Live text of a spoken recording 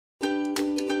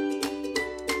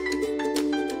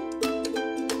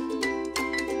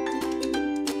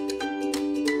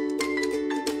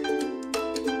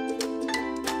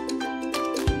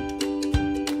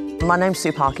My name's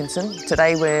Sue Parkinson.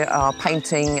 Today we are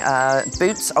painting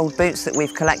boots, old boots that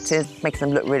we've collected, making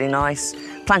them look really nice,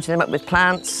 planting them up with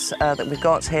plants that we've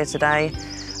got here today,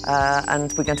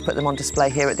 and we're going to put them on display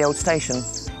here at the Old Station.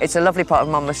 It's a lovely part of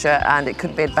Monmouthshire and it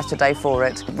couldn't be a better day for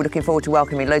it. We're looking forward to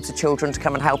welcoming loads of children to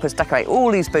come and help us decorate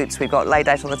all these boots we've got laid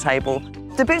out on the table.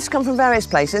 The boots come from various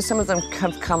places. Some of them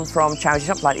have come from charity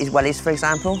shops like these wellies, for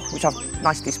example, which I've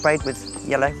nicely sprayed with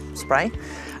yellow spray.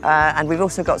 And we've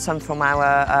also got some from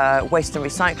our waste and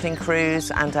recycling crews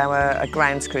and our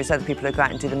grounds crews, so the people who go out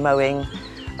and do the mowing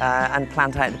and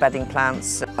plant out the bedding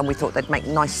plants. And we thought they'd make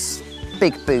nice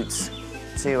big boots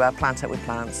to plant out with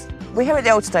plants. We're here at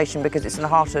the Old Station because it's in the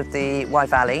heart of the Wye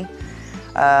Valley.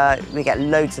 We get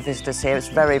loads of visitors here. It's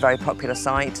a very, very popular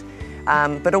site.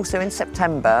 But also in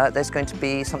September, there's going to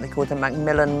be something called the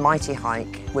Macmillan Mighty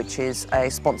Hike, which is a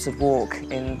sponsored walk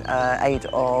in aid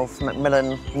of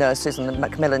Macmillan nurses and the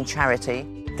Macmillan charity.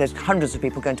 There's hundreds of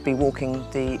people going to be walking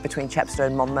between Chepstow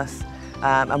and Monmouth,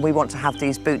 and we want to have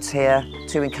these boots here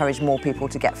to encourage more people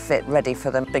to get fit, ready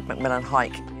for the big Macmillan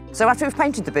hike. So after we've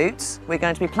painted the boots, we're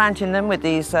going to be planting them with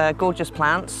these gorgeous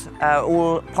plants,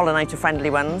 all pollinator-friendly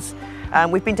ones.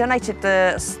 We've been donated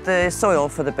the soil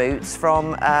for the boots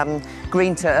from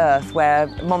Green to Earth, where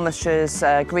Monmouthshire's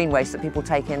green waste that people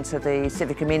take into the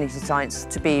civic community sites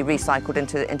to be recycled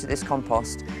into this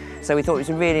compost. So we thought it was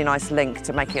a really nice link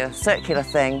to make a circular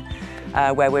thing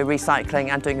where we're recycling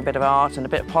and doing a bit of art and a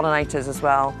bit of pollinators as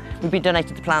well. We've been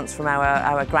donated the plants from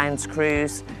our grounds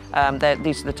crews.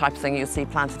 These are the type of thing you'll see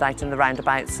planted out in the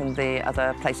roundabouts and the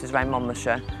other places around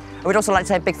Monmouthshire. We'd also like to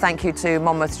say a big thank you to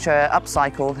Monmouthshire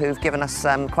Upcycle, who've given us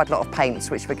quite a lot of paints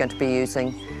which we're going to be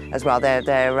using as well.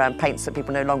 They're paints that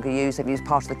people no longer use. They've used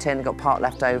part of the tin, they've got part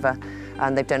left over,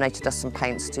 and they've donated us some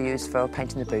paints to use for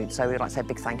painting the boots. So we'd like to say a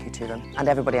big thank you to them and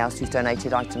everybody else who's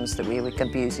donated items that we're going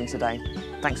to be using today.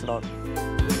 Thanks a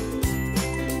lot.